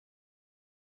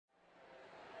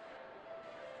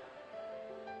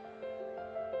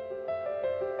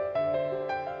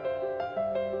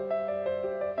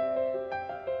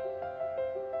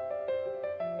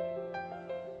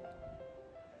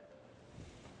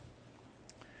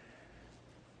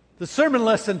The sermon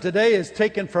lesson today is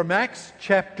taken from Acts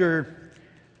chapter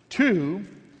 2,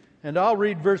 and I'll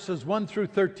read verses 1 through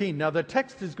 13. Now, the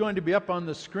text is going to be up on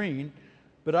the screen,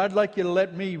 but I'd like you to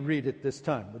let me read it this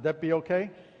time. Would that be okay?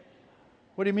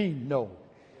 What do you mean, no?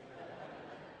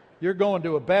 You're going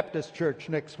to a Baptist church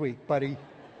next week, buddy.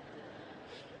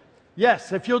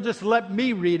 Yes, if you'll just let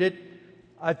me read it,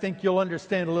 I think you'll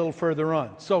understand a little further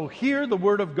on. So hear the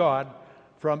word of God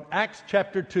from Acts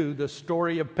chapter 2, the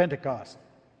story of Pentecost.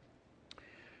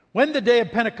 When the day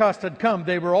of Pentecost had come,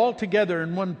 they were all together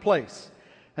in one place.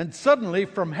 And suddenly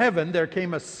from heaven there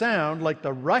came a sound like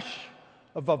the rush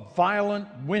of a violent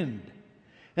wind,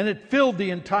 and it filled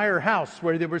the entire house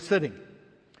where they were sitting.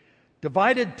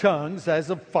 Divided tongues as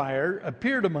of fire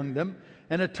appeared among them,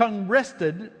 and a tongue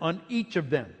rested on each of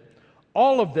them.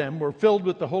 All of them were filled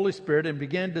with the Holy Spirit and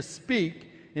began to speak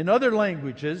in other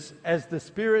languages as the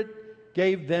Spirit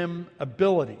gave them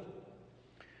ability.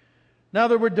 Now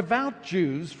there were devout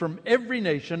Jews from every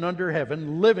nation under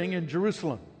heaven living in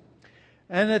Jerusalem.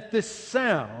 And at this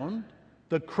sound,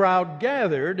 the crowd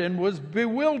gathered and was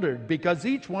bewildered because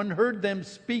each one heard them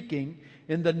speaking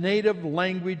in the native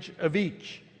language of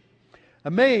each.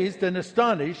 Amazed and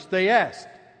astonished, they asked,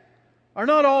 "Are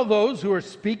not all those who are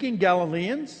speaking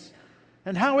Galileans?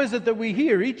 And how is it that we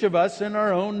hear each of us in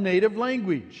our own native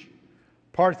language?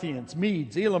 Parthians,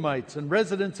 Medes, Elamites, and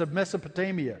residents of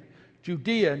Mesopotamia,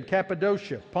 Judea and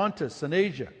Cappadocia, Pontus and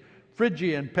Asia,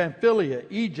 Phrygia and Pamphylia,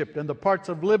 Egypt and the parts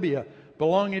of Libya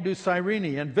belonging to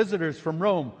Cyrene, and visitors from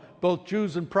Rome, both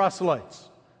Jews and proselytes."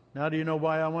 Now do you know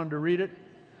why I wanted to read it?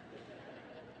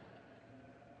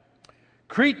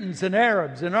 "Cretans and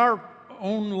Arabs, in our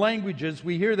own languages,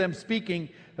 we hear them speaking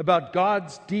about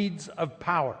God's deeds of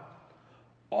power."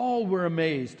 All were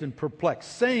amazed and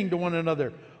perplexed, saying to one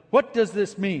another, "What does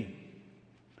this mean?"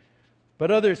 But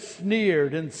others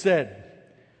sneered and said,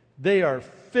 "They are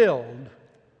filled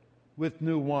with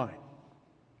new wine."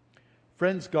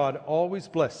 Friends, God always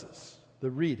blesses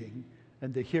the reading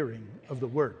and the hearing of the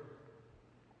Word.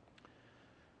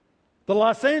 The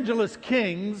Los Angeles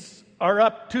Kings are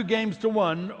up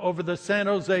 2-1 over the San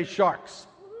Jose Sharks.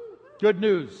 Good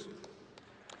news.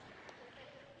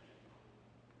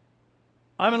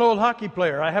 I'm an old hockey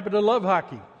player. I happen to love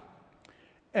hockey.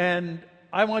 And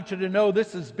I want you to know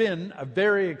this has been a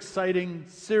very exciting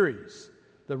series.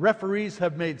 The referees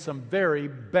have made some very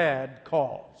bad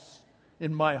calls,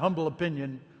 in my humble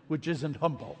opinion, which isn't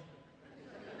humble.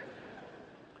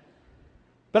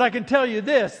 But I can tell you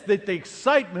this, that the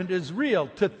excitement is real.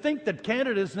 To think that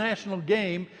Canada's national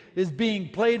game is being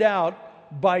played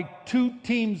out by two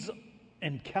teams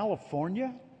in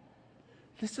California,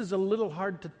 this is a little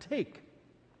hard to take.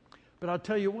 But I'll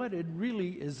tell you what, it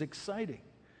really is exciting.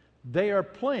 They are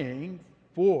playing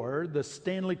for the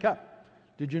Stanley Cup.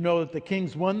 Did you know that the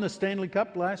Kings won the Stanley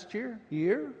Cup last year?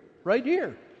 Here? Right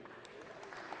here.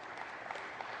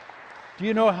 Do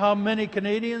you know how many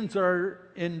Canadians are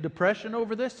in depression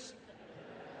over this?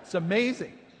 It's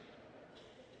amazing.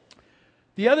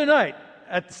 The other night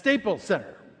at the Staples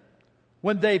Center,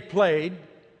 when they played,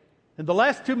 in the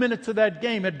last 2 minutes of that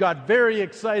game, it got very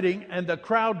exciting, and the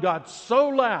crowd got so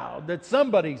loud that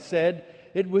somebody said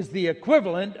it was the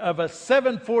equivalent of a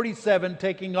 747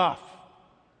 taking off.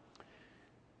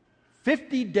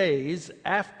 50 days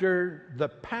after the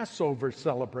Passover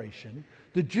celebration,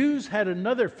 the Jews had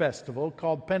another festival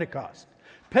called Pentecost.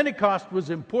 Pentecost was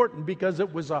important because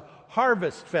it was a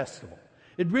harvest festival.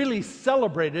 It really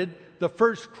celebrated the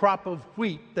first crop of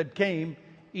wheat that came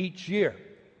each year.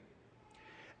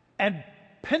 And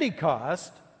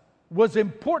Pentecost was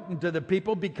important to the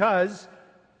people because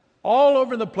all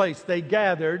over the place they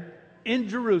gathered in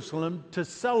Jerusalem to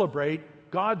celebrate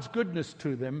God's goodness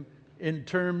to them in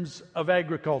terms of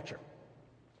agriculture.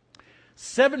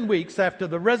 7 weeks after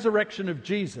the resurrection of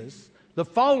Jesus, the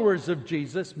followers of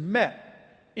Jesus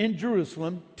met in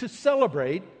Jerusalem to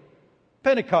celebrate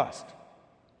Pentecost.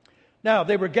 Now,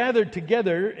 they were gathered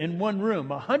together in one room.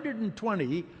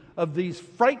 120 of these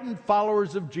frightened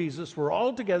followers of Jesus were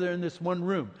all together in this one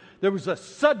room. There was a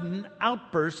sudden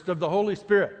outburst of the Holy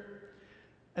Spirit.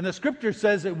 And the scripture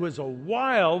says it was a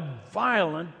wild,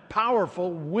 violent,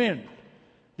 powerful wind,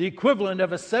 the equivalent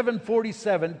of a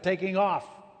 747 taking off.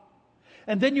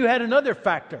 And then you had another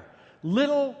factor.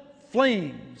 Little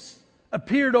flames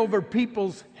appeared over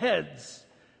people's heads.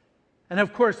 And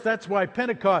of course, that's why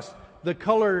Pentecost, the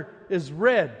color is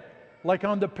red, like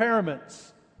on the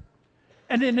pyramids.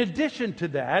 And in addition to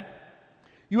that,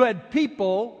 you had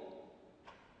people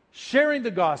sharing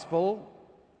the gospel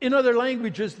in other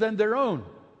languages than their own.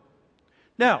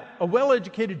 Now, a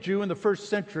well-educated Jew in the first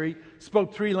century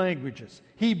spoke 3 languages: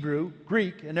 Hebrew,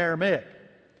 Greek, and Aramaic.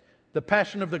 The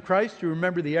Passion of the Christ, you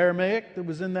remember the Aramaic that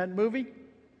was in that movie?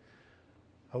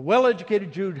 A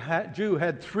well-educated Jew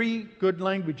had 3 good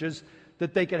languages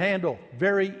that they could handle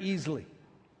very easily.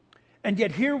 And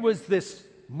yet here was this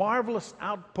marvelous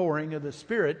outpouring of the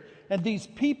Spirit, and these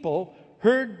people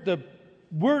heard the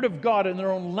Word of God in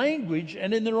their own language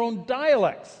and in their own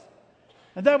dialects.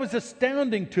 And that was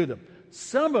astounding to them.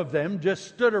 Some of them just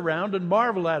stood around and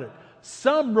marveled at it.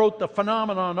 Some wrote the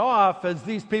phenomenon off as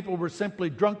these people were simply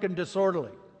drunk and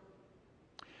disorderly.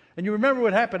 And you remember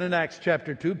what happened in Acts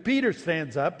chapter 2. Peter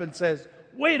stands up and says,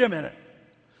 "Wait a minute.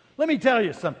 Let me tell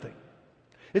you something.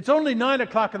 It's only 9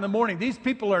 o'clock in the morning. These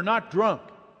people are not drunk."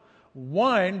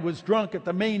 Wine was drunk at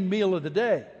the main meal of the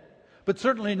day, but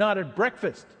certainly not at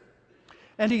breakfast.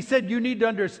 And he said, you need to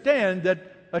understand that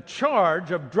a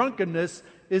charge of drunkenness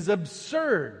is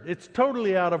absurd. It's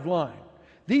totally out of line.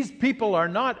 These people are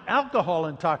not alcohol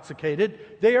intoxicated.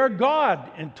 They are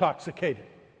God intoxicated.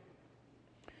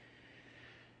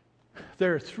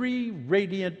 There are 3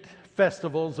 radiant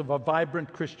festivals of a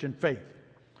vibrant Christian faith: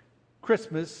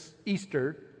 Christmas,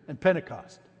 Easter, and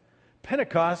Pentecost.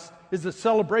 Pentecost is a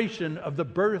celebration of the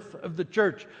birth of the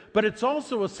church, but it's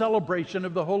also a celebration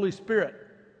of the Holy Spirit.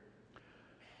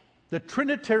 The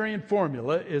Trinitarian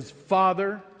formula is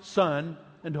Father, Son,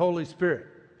 and Holy Spirit.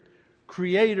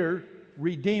 Creator,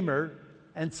 Redeemer,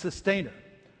 and Sustainer.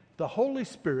 The Holy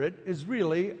Spirit is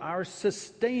really our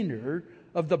sustainer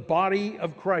of the body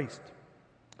of Christ.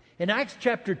 In Acts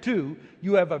chapter 2,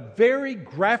 you have a very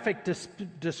graphic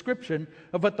description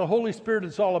of what the Holy Spirit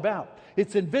is all about.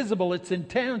 It's invisible, it's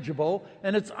intangible,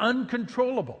 and it's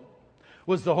uncontrollable.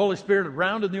 Was the Holy Spirit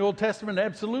around in the Old Testament?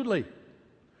 Absolutely.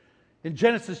 In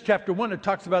Genesis chapter 1, it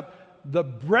talks about the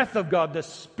breath of God, the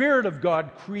Spirit of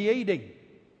God creating.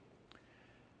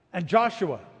 And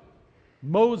Joshua,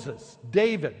 Moses,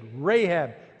 David,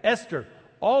 Rahab, Esther,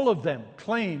 all of them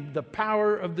claimed the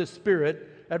power of the Spirit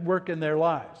at work in their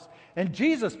lives. And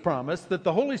Jesus promised that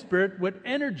the Holy Spirit would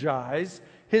energize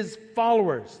His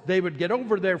followers. They would get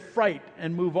over their fright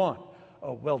and move on.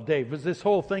 Oh, well, Dave, was this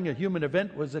whole thing a human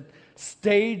event? Was it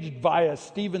staged via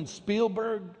Steven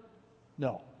Spielberg?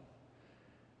 No.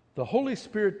 The Holy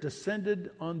Spirit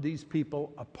descended on these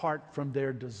people apart from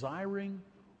their desiring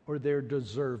or their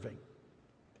deserving.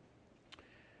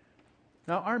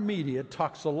 Now, our media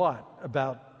talks a lot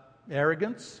about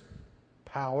arrogance,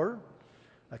 power,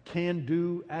 a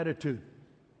can-do attitude.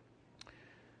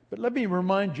 But let me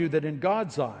remind you that in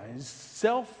God's eyes,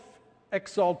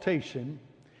 self-exaltation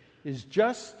is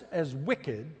just as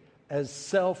wicked as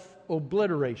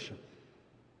self-obliteration.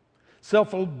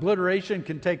 Self-obliteration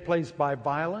can take place by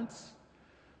violence,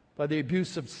 by the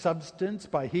abuse of substance,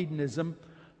 by hedonism,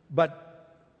 but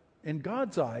in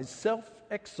God's eyes,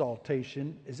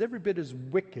 self-exaltation is every bit as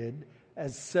wicked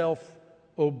as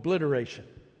self-obliteration.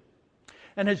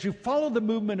 And as you follow the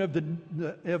movement of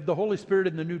the Holy Spirit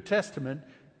in the New Testament,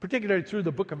 particularly through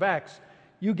the book of Acts,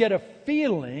 you get a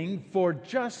feeling for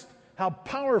just how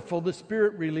powerful the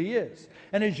Spirit really is.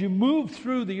 And as you move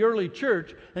through the early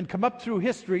church and come up through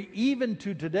history, even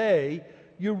to today,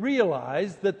 you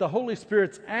realize that the Holy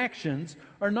Spirit's actions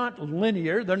are not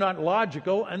linear, they're not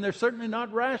logical, and they're certainly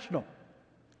not rational.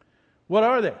 What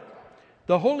are they?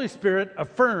 The Holy Spirit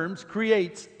affirms,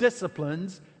 creates,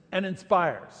 disciplines, and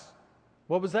inspires.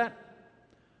 What was that?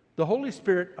 The Holy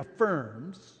Spirit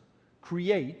affirms,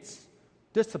 creates,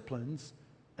 disciplines,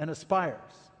 and aspires.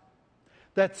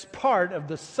 That's part of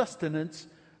the sustenance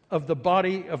of the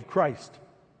body of Christ.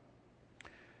 I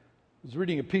was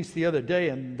reading a piece the other day,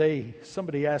 and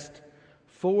somebody asked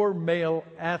 4 male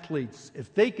athletes,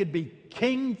 if they could be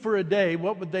king for a day,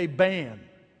 what would they ban?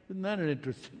 Isn't that an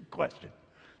interesting question?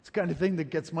 It's the kind of thing that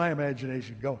gets my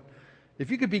imagination going.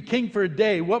 If you could be king for a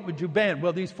day, what would you ban?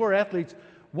 Well, these 4 athletes,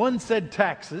 one said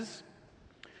taxes,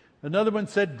 another one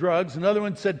said drugs, another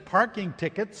one said parking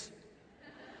tickets,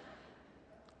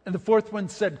 and the 4th one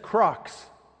said Crocs.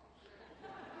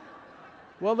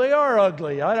 Well, they are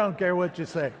ugly. I don't care what you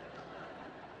say.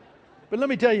 But let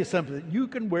me tell you something. You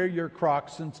can wear your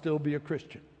Crocs and still be a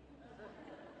Christian.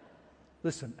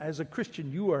 Listen, as a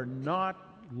Christian, you are not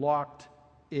locked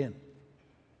in.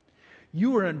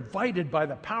 You are invited by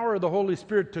the power of the Holy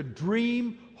Spirit to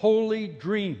dream holy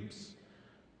dreams,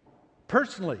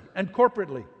 personally and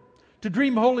corporately. To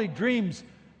dream holy dreams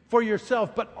for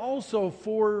yourself, but also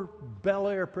for Bel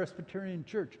Air Presbyterian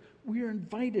Church. We are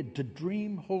invited to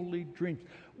dream holy dreams.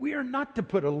 We are not to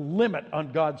put a limit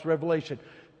on God's revelation.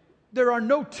 There are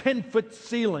no 10-foot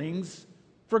ceilings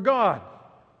for God.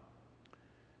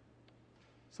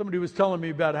 Somebody was telling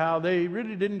me about how they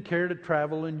really didn't care to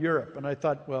travel in Europe. And I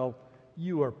thought, well,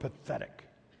 you are pathetic.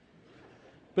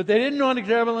 But they didn't want to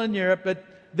travel in Europe, but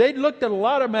they looked at a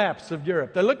lot of maps of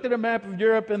Europe. They looked at a map of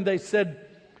Europe and they said,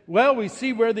 well, we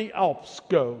see where the Alps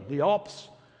go. The Alps,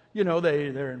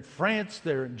 they're in France,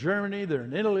 they're in Germany, they're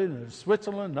in Italy, they're in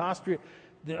Switzerland, Austria.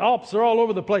 The Alps are all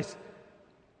over the place.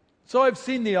 So I've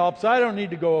seen the Alps. I don't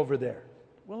need to go over there.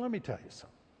 Well, let me tell you something.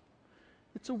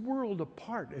 It's a world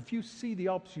apart. If you see the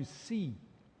Alps, you see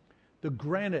the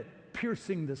granite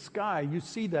piercing the sky. You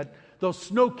see those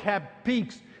snow-capped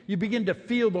peaks. You begin to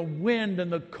feel the wind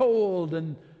and the cold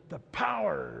and the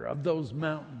power of those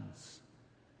mountains.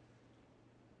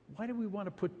 Why do we want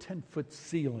to put 10-foot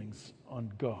ceilings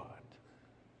on God?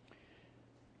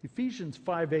 Ephesians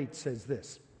 5:8 says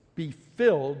this, be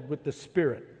filled with the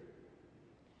Spirit.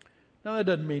 Now that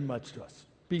doesn't mean much to us.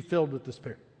 Be filled with the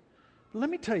Spirit. But let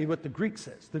me tell you what the Greek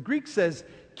says. The Greek says,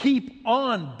 keep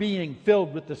on being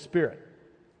filled with the Spirit.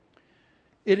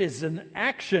 It is an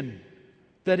action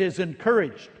that is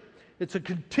encouraged. It's a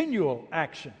continual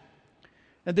action.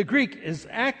 And the Greek is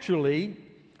actually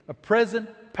a present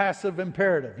passive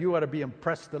imperative. You ought to be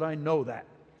impressed that I know that.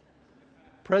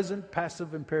 Present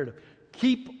passive imperative.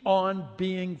 Keep on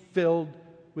being filled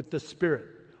with the Spirit.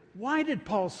 Why did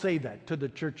Paul say that to the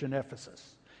church in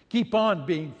Ephesus? Keep on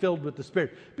being filled with the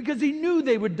Spirit. Because he knew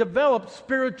they would develop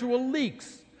spiritual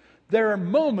leaks. There are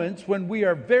moments when we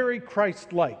are very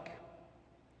Christ-like.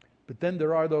 But then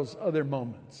there are those other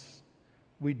moments.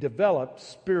 We develop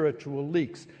spiritual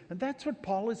leaks. And that's what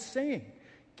Paul is saying.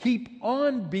 Keep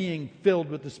on being filled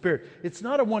with the Spirit. It's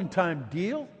not a one-time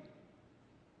deal.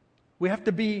 We have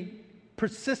to be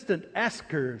persistent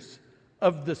askers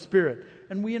of the Spirit.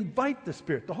 And we invite the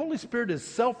Spirit. The Holy Spirit is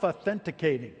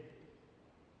self-authenticating.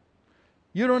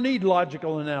 You don't need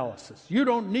logical analysis. You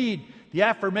don't need the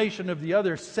affirmation of the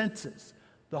other senses.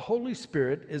 The Holy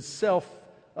Spirit is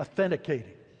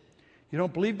self-authenticating. You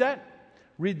don't believe that?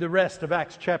 Read the rest of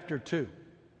Acts chapter 2.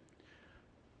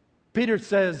 Peter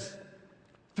says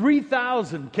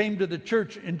 3,000 came to the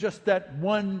church in just that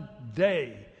one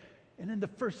day. And in the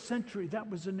first century, that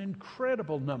was an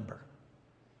incredible number.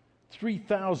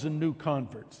 3,000 new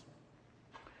converts.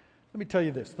 Let me tell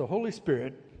you this. The Holy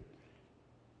Spirit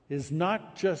is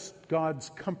not just God's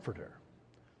comforter.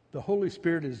 The Holy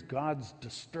Spirit is God's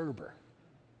disturber.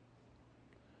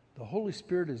 The Holy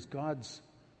Spirit is God's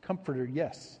comforter,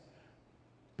 yes.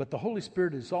 But the Holy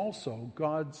Spirit is also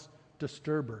God's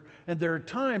disturber. And there are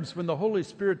times when the Holy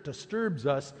Spirit disturbs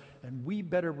us, and we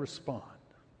better respond.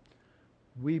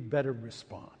 We better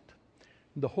respond.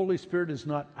 The Holy Spirit is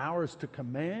not ours to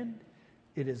command,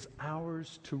 it is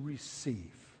ours to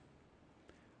receive.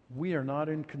 We are not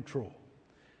in control.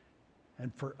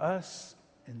 And for us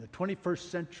in the 21st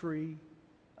century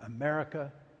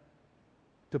America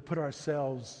to put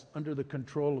ourselves under the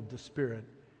control of the Spirit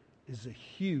is a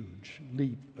huge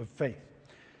leap of faith.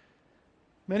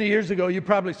 Many years ago, you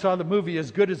probably saw the movie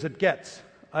As Good as It Gets.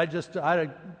 I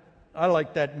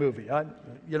like that movie.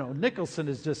 Nicholson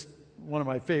is just one of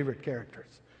my favorite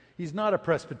characters. He's not a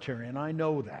Presbyterian, I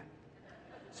know that.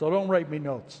 So don't write me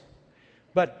notes.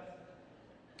 But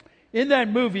in that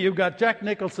movie, you've got Jack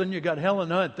Nicholson, you've got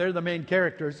Helen Hunt. They're the main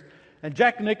characters. And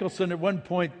Jack Nicholson at one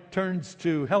point turns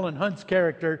to Helen Hunt's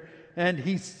character and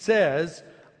he says,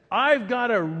 I've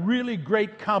got a really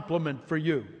great compliment for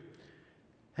you.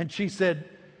 And she said,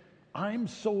 I'm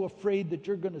so afraid that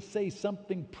you're going to say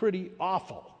something pretty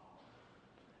awful.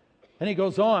 And he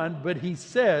goes on, but he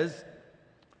says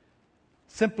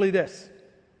simply this,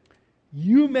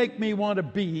 you make me want to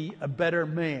be a better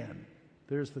man.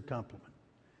 There's the compliment.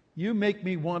 You make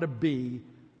me want to be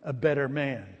a better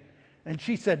man. And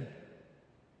she said,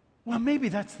 well, maybe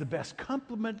that's the best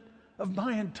compliment of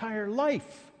my entire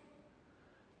life.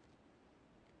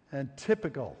 And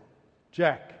typical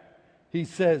Jack, he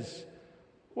says,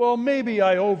 well, maybe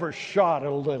I overshot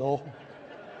a little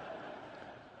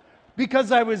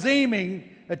because I was aiming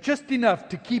at just enough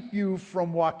to keep you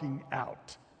from walking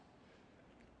out.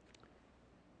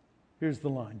 Here's the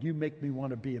line. You make me want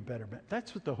to be a better man.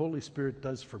 That's what the Holy Spirit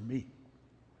does for me.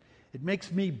 It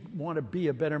makes me want to be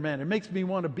a better man. It makes me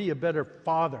want to be a better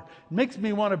father. It makes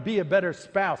me want to be a better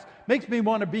spouse. It makes me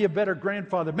want to be a better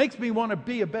grandfather. It makes me want to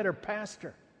be a better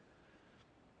pastor.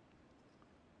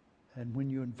 And when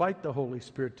you invite the Holy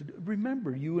Spirit to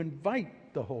remember, you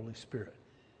invite the Holy Spirit.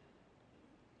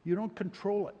 You don't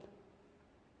control it.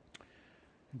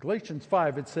 In Galatians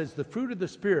 5, it says, the fruit of the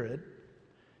Spirit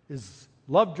is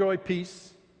love, joy,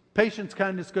 peace, patience,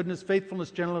 kindness, goodness, faithfulness,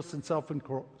 gentleness, and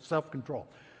self-control.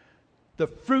 The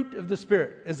fruit of the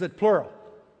Spirit, is it plural?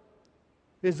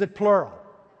 Is it plural?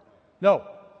 No.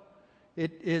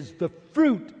 It is the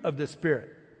fruit of the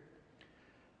Spirit.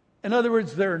 In other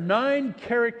words, there are 9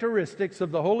 characteristics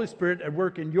of the Holy Spirit at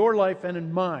work in your life and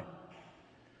in mine.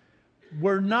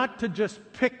 we're not to just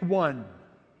pick one.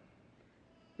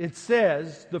 It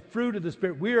says the fruit of the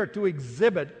Spirit, we are to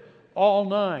exhibit all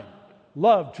 9.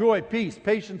 Love, joy, peace,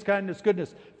 patience, kindness,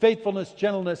 goodness, faithfulness,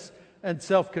 gentleness, and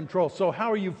self-control. So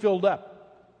how are you filled up?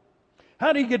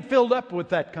 How do you get filled up with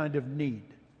that kind of need?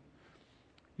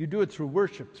 You do it through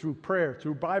worship, through prayer,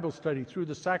 through Bible study, through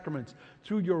the sacraments,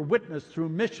 through your witness, through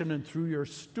mission, and through your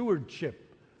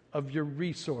stewardship of your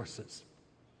resources.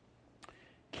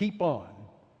 Keep on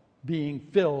being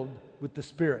filled with the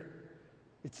Spirit.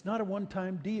 It's not a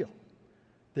one-time deal.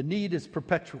 The need is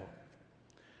perpetual.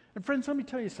 And friends, let me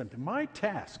tell you something. My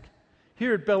task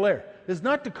here at Bel Air is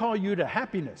not to call you to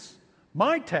happiness.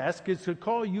 My task is to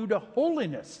call you to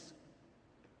holiness.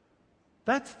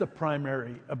 That's the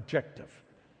primary objective.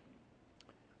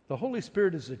 The Holy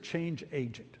Spirit is a change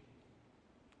agent.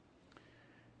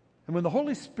 And when the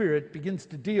Holy Spirit begins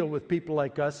to deal with people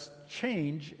like us,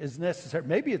 change is necessary.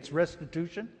 Maybe it's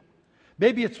restitution.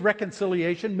 Maybe it's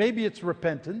reconciliation. Maybe it's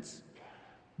repentance.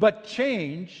 But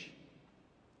change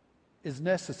is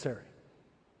necessary.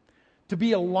 To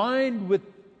be aligned with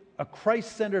a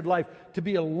Christ-centered life, to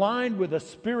be aligned with a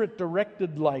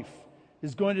Spirit-directed life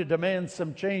is going to demand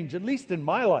some change, at least in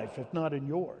my life, if not in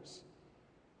yours.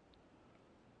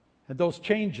 And those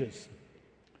changes,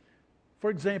 for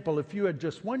example, if you had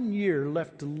just 1 year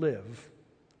left to live,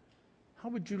 how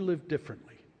would you live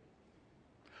differently?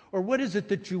 Or what is it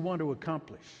that you want to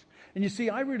accomplish? And you see,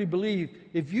 I really believe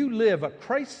if you live a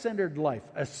Christ-centered life,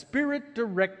 a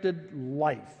Spirit-directed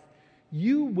life,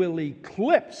 you will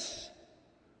eclipse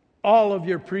all of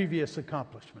your previous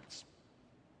accomplishments.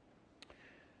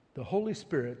 The Holy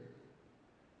Spirit,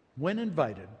 when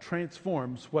invited,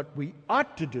 transforms what we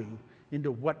ought to do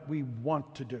into what we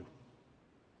want to do.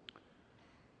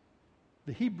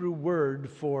 The Hebrew word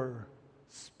for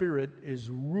spirit is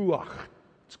ruach.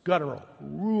 It's guttural,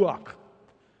 ruach.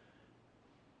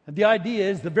 And the idea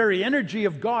is the very energy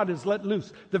of God is let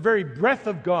loose. The very breath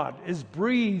of God is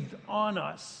breathed on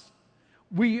us.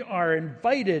 We are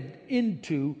invited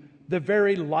into the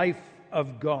very life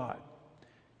of God.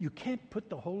 You can't put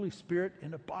the Holy Spirit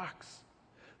in a box.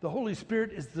 The Holy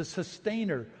Spirit is the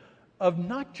sustainer of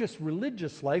not just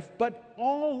religious life, but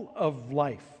all of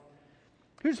life.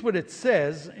 Here's what it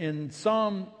says in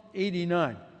Psalm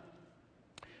 89.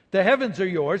 The heavens are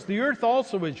yours, the earth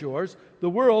also is yours, the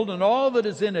world and all that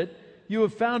is in it, you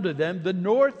have founded them. The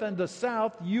north and the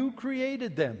south, you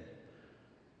created them.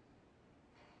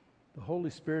 The Holy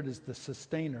Spirit is the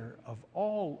sustainer of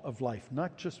all of life,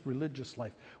 not just religious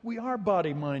life. We are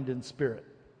body, mind, and spirit.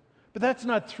 But that's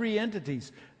not 3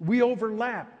 entities. We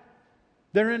overlap.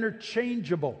 They're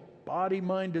interchangeable, body,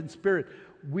 mind, and spirit.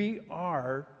 We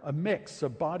are a mix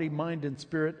of body, mind, and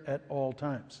spirit at all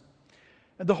times.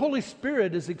 And the Holy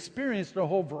Spirit is experienced in a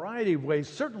whole variety of ways,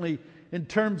 certainly in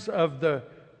terms of the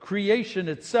creation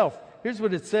itself. Here's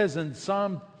what it says in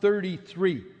Psalm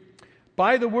 33.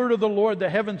 By the word of the Lord the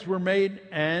heavens were made,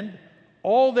 and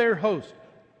all their host,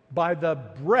 by the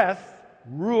breath,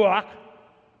 ruach,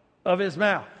 of his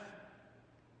mouth.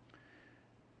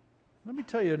 Let me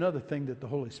tell you another thing that the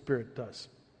Holy Spirit does.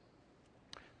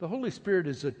 The Holy Spirit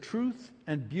is a truth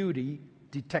and beauty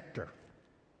detector.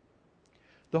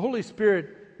 The Holy Spirit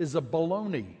is a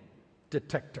baloney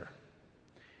detector.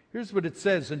 Here's what it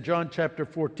says in John chapter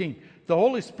 14. The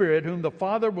Holy Spirit, whom the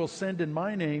Father will send in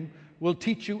my name, will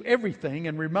teach you everything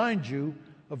and remind you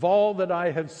of all that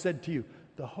I have said to you.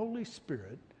 The Holy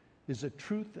Spirit is a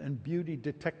truth and beauty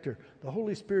detector. The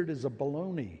Holy Spirit is a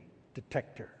baloney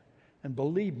detector. And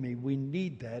believe me, we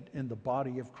need that in the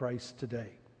body of Christ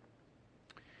today.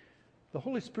 The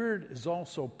Holy Spirit is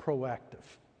also proactive.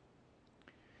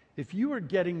 If you are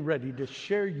getting ready to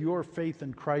share your faith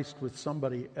in Christ with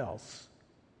somebody else,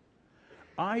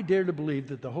 I dare to believe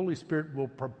that the Holy Spirit will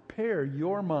prepare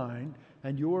your mind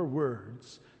and your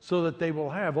words so that they will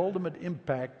have ultimate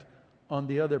impact on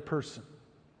the other person.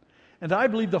 And I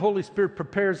believe the Holy Spirit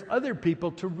prepares other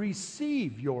people to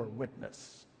receive your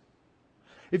witness.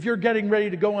 If you're getting ready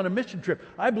to go on a mission trip,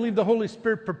 I believe the Holy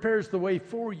Spirit prepares the way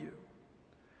for you.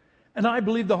 And I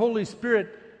believe the Holy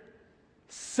Spirit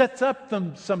sets up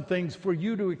some things for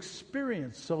you to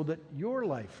experience so that your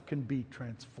life can be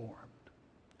transformed.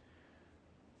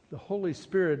 The Holy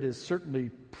Spirit is certainly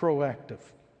proactive.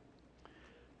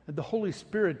 And the Holy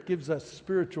Spirit gives us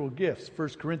spiritual gifts. 1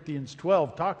 Corinthians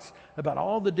 12 talks about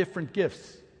all the different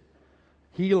gifts.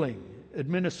 Healing,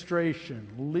 administration,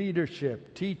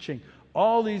 leadership, teaching,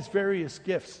 all these various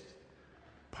gifts.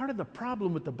 Part of the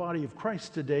problem with the body of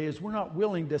Christ today is we're not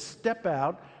willing to step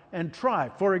out and try.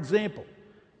 For example,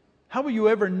 how will you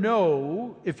ever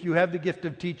know if you have the gift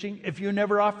of teaching if you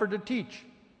never offer to teach?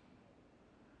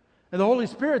 And the Holy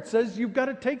Spirit says you've got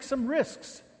to take some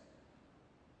risks.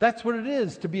 That's what it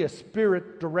is to be a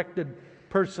Spirit-directed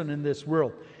person in this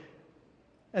world.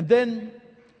 And then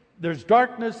there's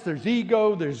darkness, there's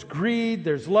ego, there's greed,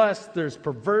 there's lust, there's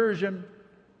perversion.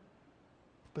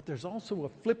 But there's also a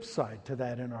flip side to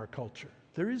that in our culture.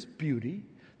 There is beauty,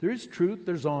 there is truth,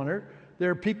 there's honor. There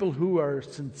are people who are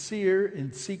sincere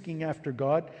in seeking after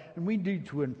God, and we need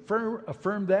to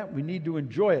affirm that. We need to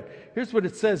enjoy it. Here's what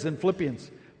it says in Philippians.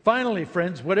 Finally,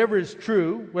 friends, whatever is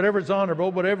true, whatever is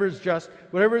honorable, whatever is just,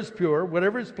 whatever is pure,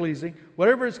 whatever is pleasing,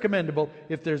 whatever is commendable,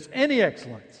 if there's any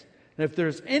excellence, and if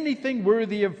there's anything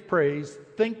worthy of praise,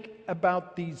 think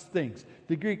about these things.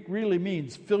 The Greek really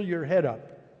means fill your head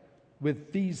up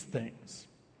with these things.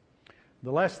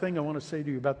 The last thing I want to say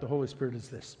to you about the Holy Spirit is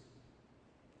this.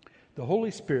 The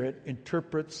Holy Spirit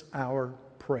interprets our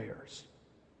prayers.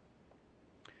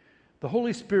 The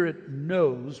Holy Spirit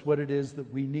knows what it is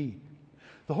that we need.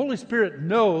 The Holy Spirit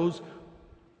knows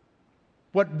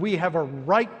what we have a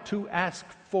right to ask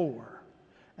for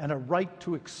and a right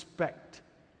to expect.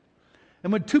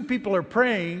 And when two people are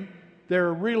praying,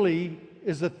 there really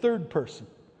is a third person.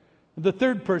 The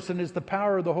third person is the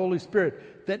power of the Holy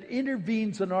Spirit that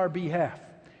intervenes on our behalf.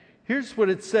 Here's what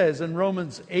it says in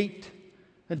Romans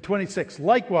 8:26.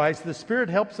 Likewise, the Spirit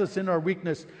helps us in our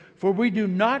weakness, for we do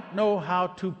not know how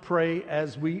to pray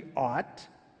as we ought,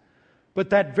 but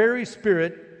that very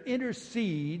Spirit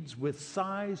intercedes with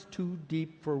sighs too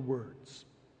deep for words.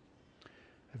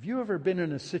 Have you ever been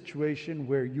in a situation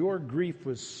where your grief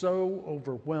was so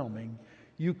overwhelming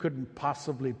you couldn't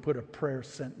possibly put a prayer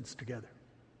sentence together?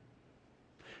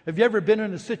 Have you ever been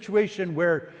in a situation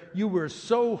where you were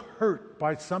so hurt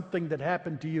by something that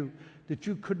happened to you that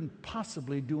you couldn't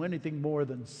possibly do anything more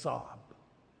than sob?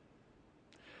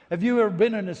 Have you ever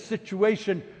been in a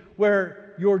situation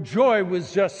where your joy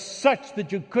was just such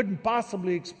that you couldn't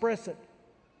possibly express it?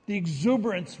 The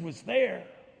exuberance was there,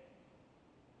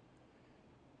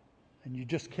 and you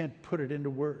just can't put it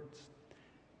into words.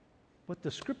 What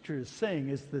the Scripture is saying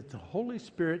is that the Holy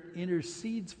Spirit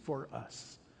intercedes for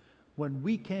us when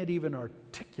we can't even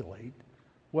articulate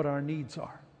what our needs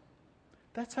are.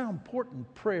 That's how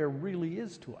important prayer really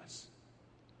is to us.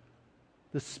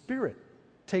 The Spirit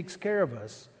takes care of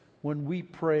us when we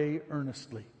pray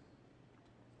earnestly.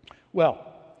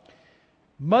 Well,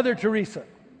 Mother Teresa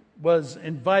was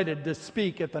invited to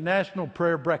speak at the National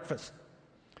Prayer Breakfast.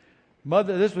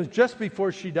 This was just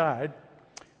before she died,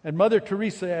 and Mother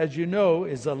Teresa, as you know,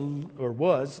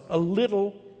 was a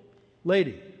little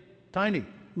lady, tiny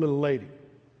little lady,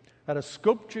 out of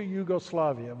Skopje,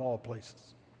 Yugoslavia, of all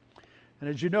places. And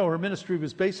as you know, her ministry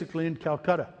was basically in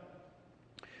Calcutta.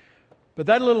 But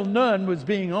that little nun was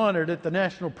being honored at the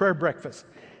National Prayer Breakfast.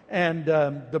 And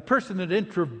the person that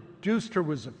introduced her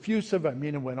was effusive. I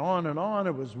mean, it went on and on.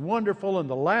 It was wonderful. And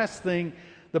the last thing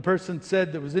the person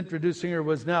said that was introducing her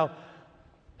was, "Now,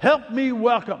 help me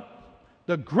welcome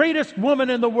the greatest woman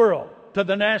in the world to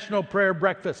the National Prayer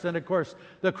Breakfast." And of course,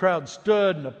 the crowd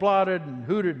stood and applauded and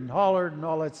hooted and hollered and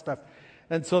all that stuff.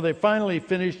 And so they finally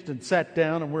finished and sat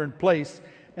down and were in place.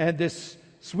 And this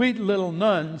sweet little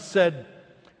nun said,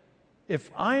 "If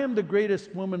I am the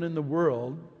greatest woman in the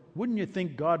world, wouldn't you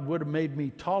think God would have made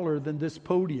me taller than this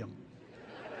podium?"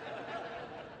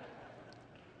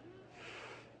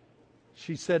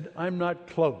 She said, "I'm not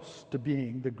close to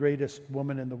being the greatest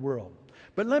woman in the world.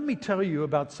 But let me tell you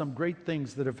about some great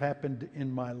things that have happened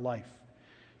in my life."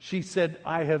 She said,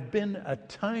 "I have been a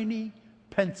tiny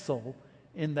pencil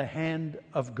in the hand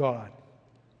of God.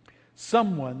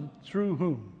 Someone through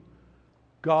whom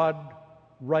God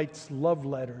writes love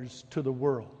letters to the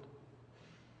world."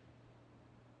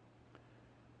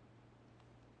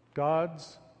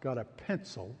 God's got a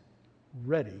pencil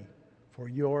ready for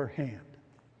your hand.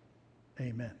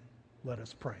 Amen. Let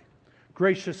us pray.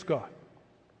 Gracious God,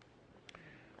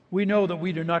 we know that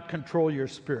we do not control your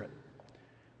Spirit,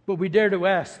 but we dare to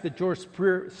ask that your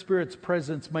Spirit's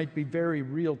presence might be very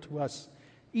real to us,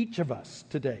 each of us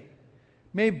today.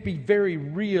 May it be very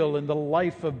real in the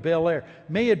life of Bel Air.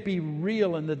 May it be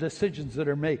real in the decisions that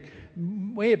are made.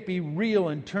 May it be real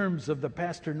in terms of the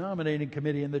pastor nominating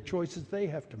committee and the choices they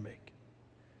have to make.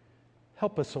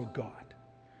 Help us, oh God.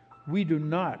 We do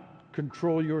not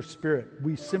control your Spirit.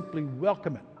 We simply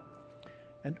welcome it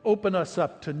and open us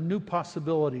up to new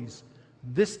possibilities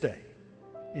this day.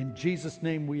 In Jesus'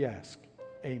 name we ask.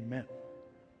 Amen.